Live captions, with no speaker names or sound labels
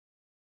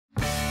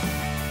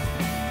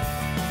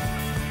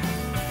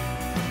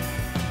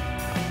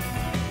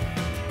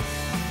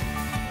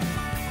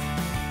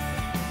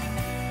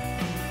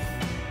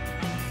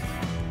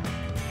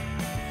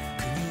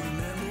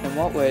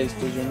what ways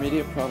does your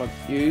media product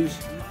use,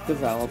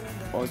 develop,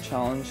 or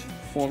challenge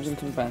forms and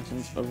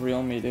conventions of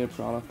real media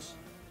products?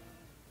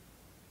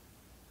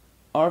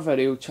 Our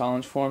video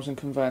challenged forms and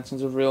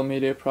conventions of real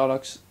media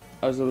products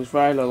as there was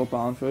very little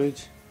band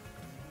footage.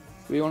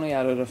 We only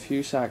added a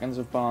few seconds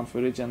of band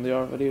footage into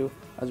our video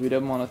as we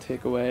didn't want to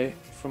take away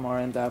from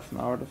our in-depth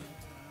narrative.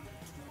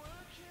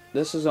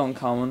 This is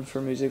uncommon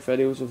for music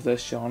videos of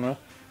this genre,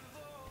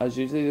 as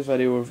usually the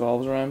video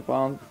revolves around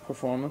band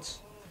performance.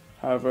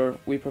 However,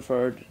 we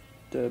preferred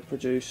to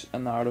produce a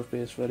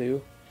narrative-based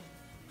video.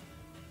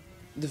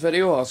 The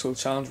video also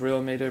challenged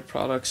real media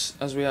products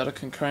as we had a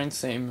concurrent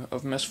theme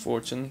of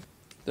misfortune.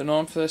 The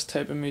norm for this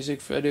type of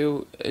music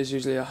video is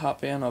usually a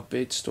happy and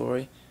upbeat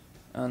story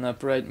and a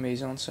bright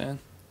mise-en-scène.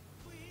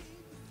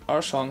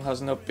 Our song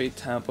has an upbeat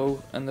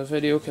tempo and the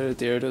video could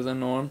adhere to the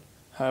norm.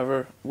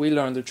 However, we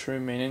learned the true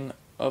meaning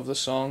of the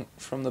song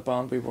from the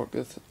band we worked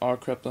with, Our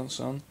Krypton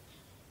Sun.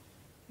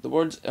 The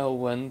words ill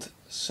wind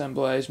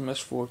symbolise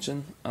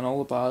misfortune and all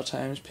the bad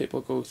times people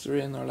go through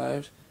in their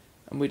lives,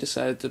 and we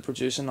decided to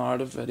produce a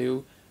narrative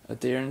video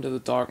adhering to the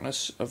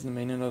darkness of the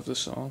meaning of the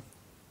song.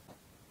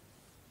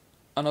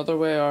 Another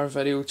way our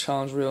video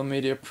challenged real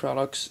media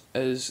products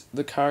is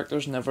the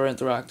characters never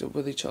interacted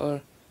with each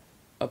other,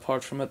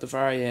 apart from at the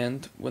very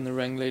end when the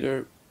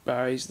ringleader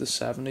buries the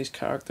 70s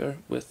character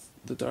with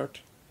the dirt.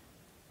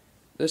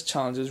 This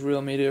challenges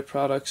real media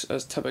products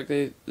as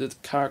typically the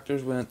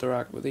characters will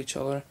interact with each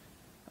other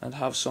and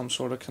have some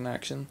sort of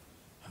connection.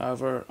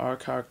 However, our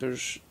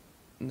characters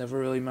never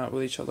really met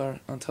with each other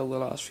until the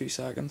last few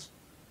seconds.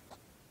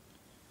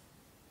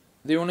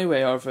 The only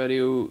way our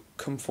video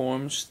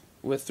conforms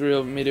with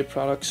real media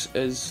products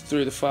is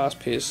through the fast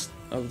pace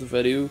of the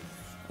video,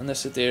 and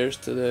this adheres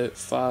to the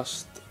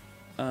fast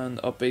and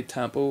upbeat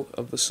tempo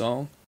of the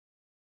song.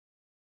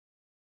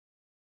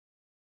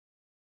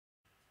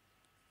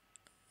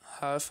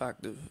 How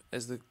effective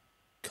is the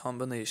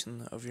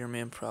combination of your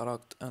main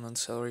product and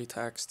ancillary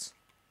texts?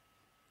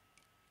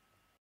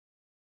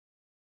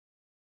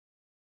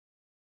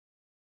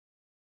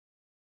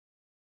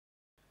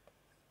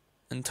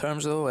 In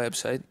terms of the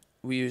website,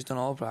 we used an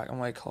all black and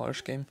white colour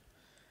scheme.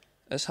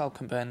 This helped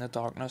combine the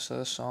darkness of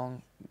the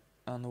song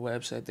and the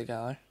website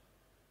together.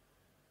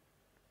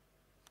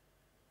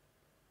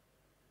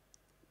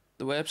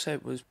 The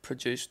website was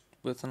produced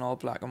with an all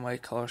black and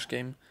white colour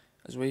scheme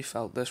as we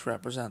felt this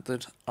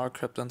represented Our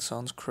Krypton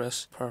Sun's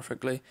Chris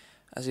perfectly,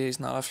 as he is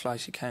not a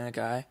flashy kind of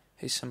guy,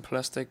 he's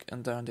simplistic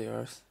and down to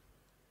earth.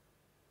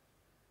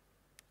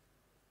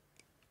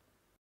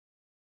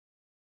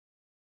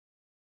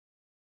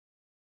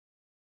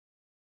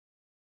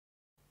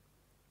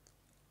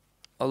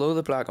 Although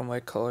the black and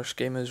white colour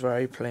scheme is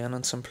very plain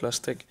and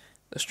simplistic,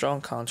 the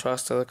strong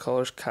contrast to the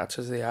colours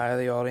catches the eye of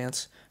the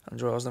audience and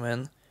draws them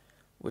in,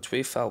 which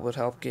we felt would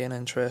help gain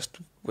interest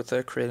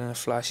without creating a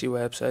flashy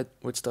website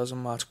which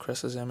doesn't match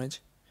Chris's image.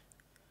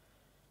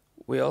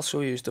 We also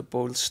used a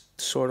bold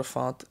sort of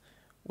font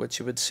which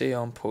you would see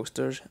on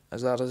posters,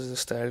 as that is the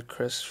style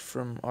Chris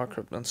from Our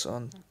Krypton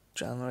Sun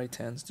generally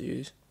tends to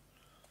use.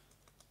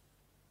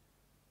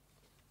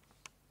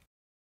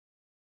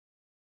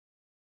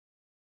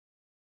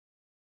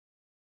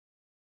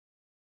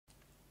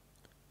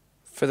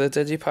 For the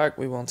digipack,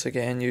 we once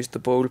again used the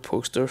bold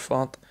poster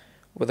font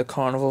with a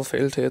carnival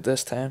feel to it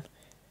this time.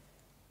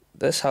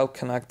 This helped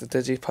connect the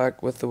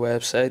digipack with the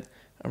website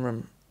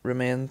and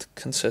remained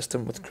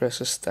consistent with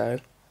Chris's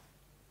style.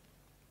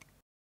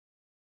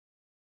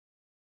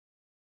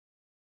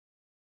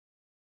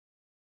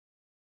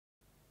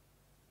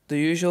 The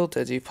usual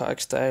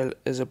digipack style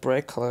is a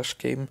bright colour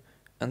scheme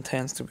and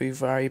tends to be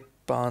very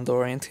band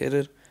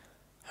orientated.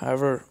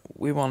 However,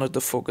 we wanted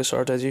to focus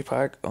our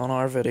digipack on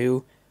our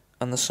video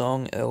and the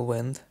song Ill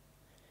Wind.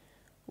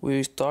 We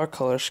used dark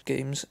colour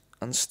schemes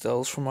and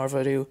stills from our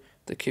video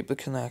to keep the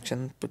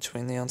connection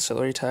between the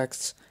ancillary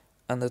texts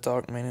and the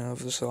dark meaning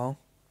of the song.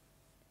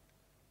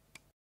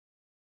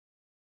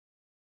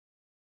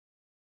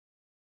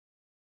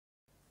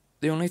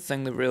 The only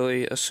thing that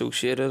really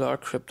associated Our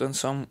Krypton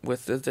Sun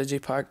with the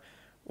digipack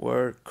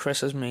were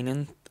Chris's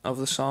meaning of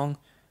the song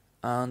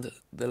and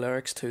the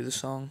lyrics to the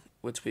song,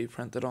 which we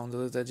printed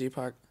onto the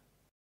digipack.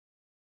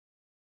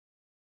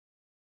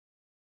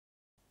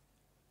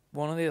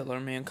 One of the other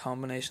main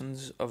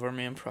combinations of our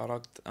main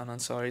product and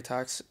ancillary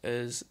text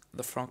is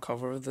the front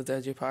cover of the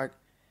digipack.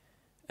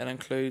 It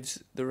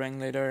includes the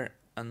ringleader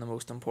and the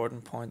most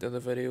important point of the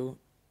video,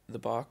 the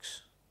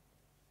box.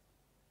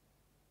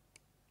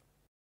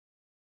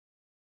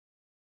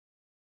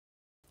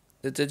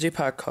 The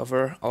digipack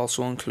cover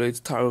also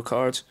includes tarot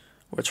cards,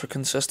 which are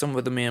consistent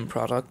with the main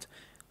product,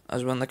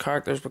 as when the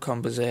characters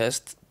become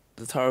possessed,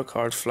 the tarot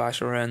cards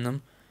flash around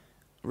them,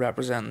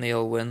 representing the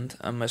ill wind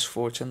and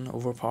misfortune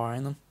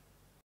overpowering them.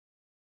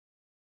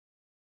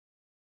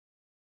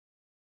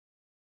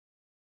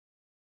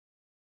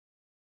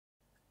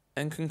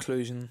 In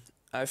conclusion,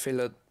 I feel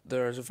that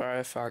there is a very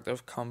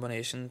effective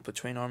combination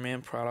between our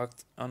main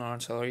product and our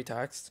ancillary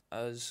text,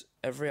 as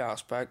every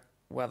aspect,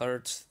 whether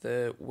it's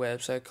the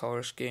website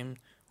colour scheme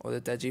or the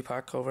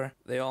Digipack cover.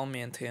 They all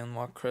maintain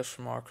what Chris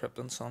from Our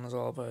Krypton Son is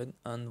all about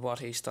and what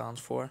he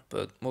stands for,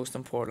 but most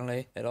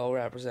importantly, it all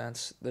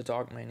represents the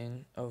dark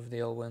meaning of the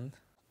ill wind.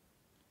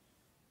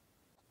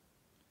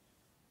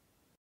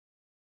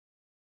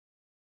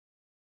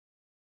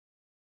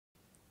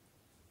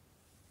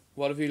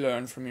 What have you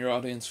learned from your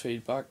audience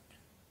feedback?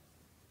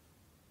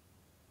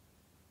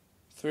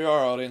 Through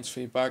our audience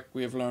feedback,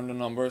 we have learned a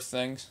number of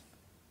things.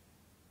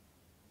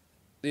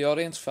 The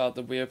audience felt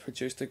that we had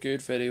produced a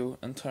good video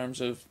in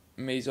terms of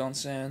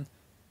mise-en-scène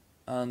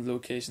and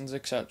locations,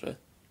 etc.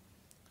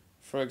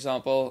 For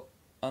example,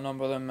 a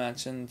number of them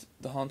mentioned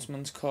the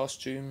huntsman's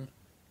costume,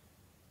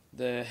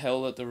 the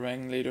hill that the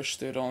ringleader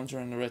stood on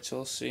during the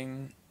ritual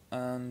scene,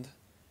 and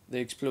the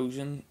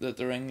explosion that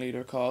the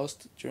ringleader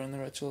caused during the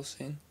ritual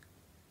scene.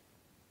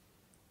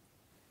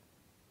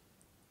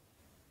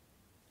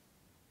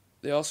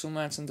 They also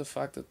mentioned the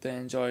fact that they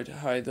enjoyed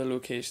how the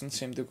location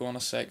seemed to go on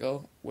a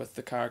cycle with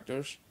the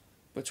characters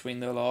between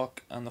the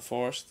loch and the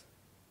forest.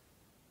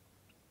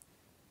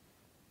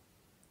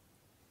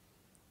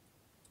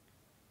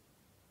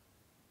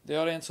 The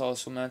audience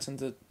also mentioned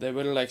that they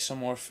would like some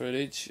more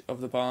footage of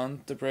the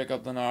band to break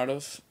up the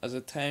narrative, as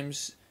at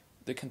times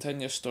the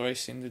continuous story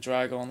seemed to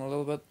drag on a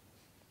little bit.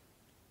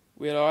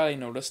 We had already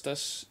noticed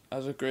this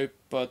as a group,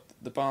 but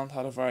the band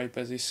had a very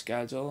busy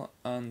schedule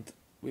and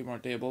we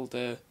weren't able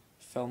to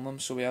film them,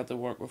 so we had to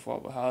work with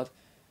what we had,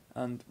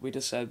 and we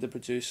decided to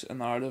produce a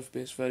narrative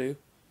based video.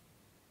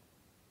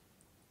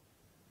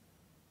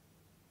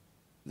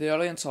 The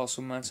audience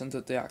also mentioned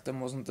that the acting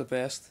wasn't the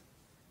best.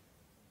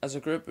 As a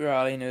group, we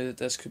already knew that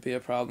this could be a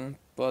problem,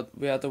 but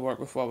we had to work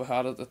with what we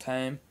had at the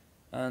time,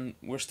 and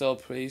we're still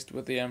pleased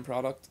with the end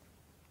product.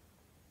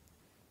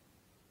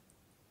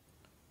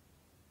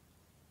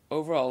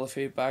 Overall, the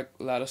feedback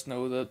let us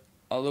know that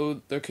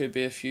although there could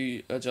be a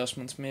few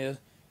adjustments made,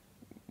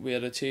 we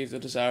had achieved the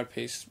desired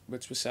piece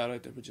which we set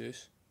out to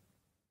produce.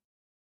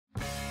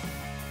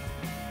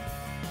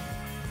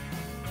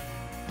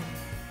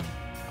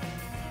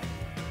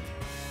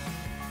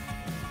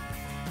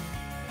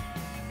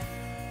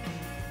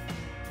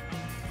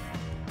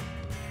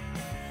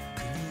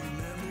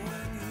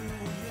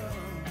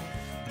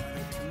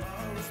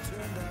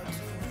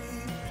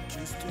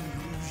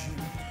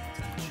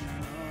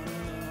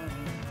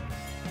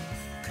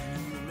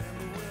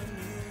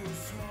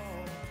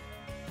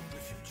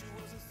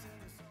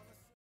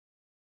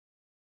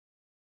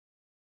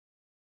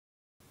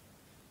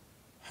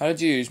 How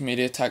did you use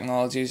media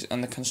technologies in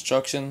the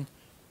construction,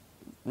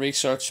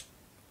 research,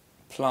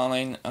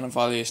 planning and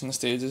evaluation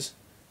stages?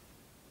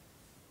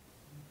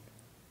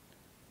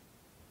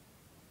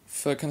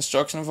 For the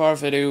construction of our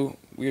video,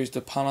 we used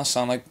a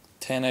Panasonic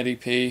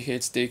 1080p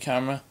HD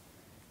camera.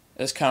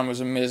 This camera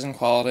was amazing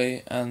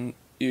quality and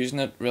using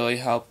it really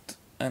helped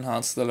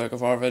enhance the look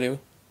of our video.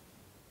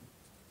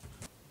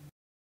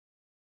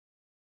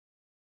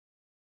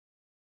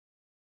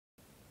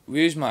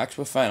 We used Max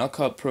with Final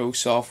Cut Pro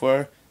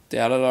software to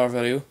edit our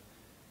video.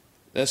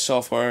 This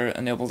software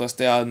enabled us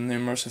to add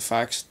numerous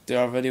effects to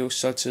our video,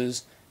 such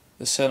as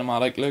the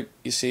cinematic look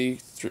you see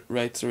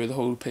right through the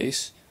whole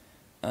piece,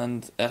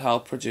 and it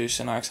helped produce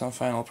an excellent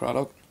final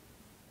product.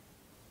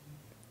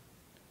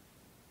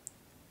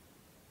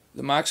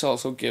 The Max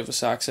also gave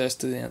us access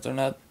to the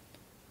internet.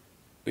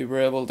 We were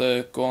able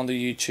to go onto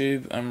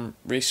YouTube and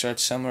research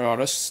similar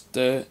artists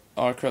to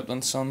Our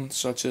Krypton Son,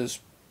 such as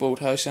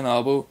Boathouse and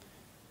Elbow,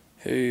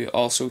 who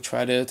also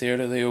try to adhere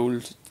to the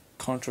old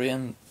country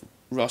and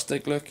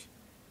rustic look.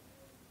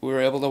 We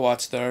were able to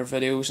watch their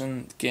videos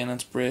and gain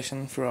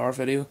inspiration for our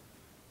video.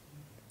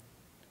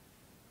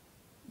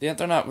 The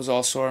internet was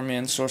also our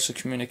main source of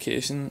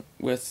communication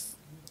with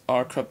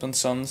Our Krypton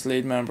Son's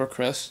lead member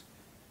Chris.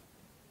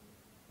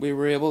 We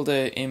were able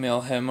to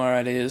email him our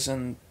ideas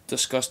and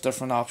discuss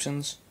different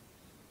options.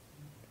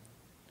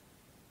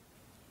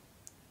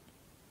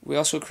 We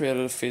also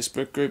created a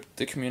Facebook group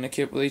to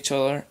communicate with each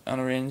other and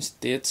arrange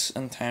dates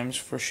and times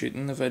for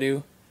shooting the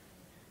video.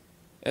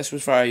 This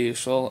was very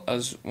useful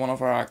as one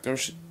of our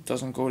actors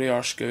doesn't go to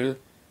our school,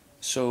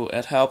 so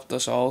it helped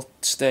us all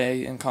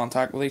stay in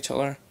contact with each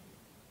other.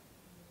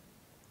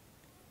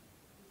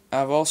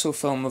 I've also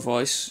filmed my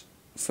voice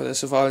for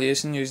this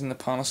evaluation using the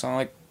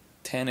Panasonic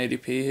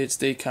 1080p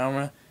HD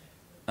camera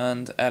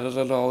and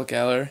edited it all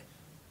together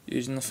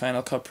using the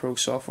Final Cut Pro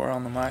software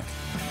on the Mac.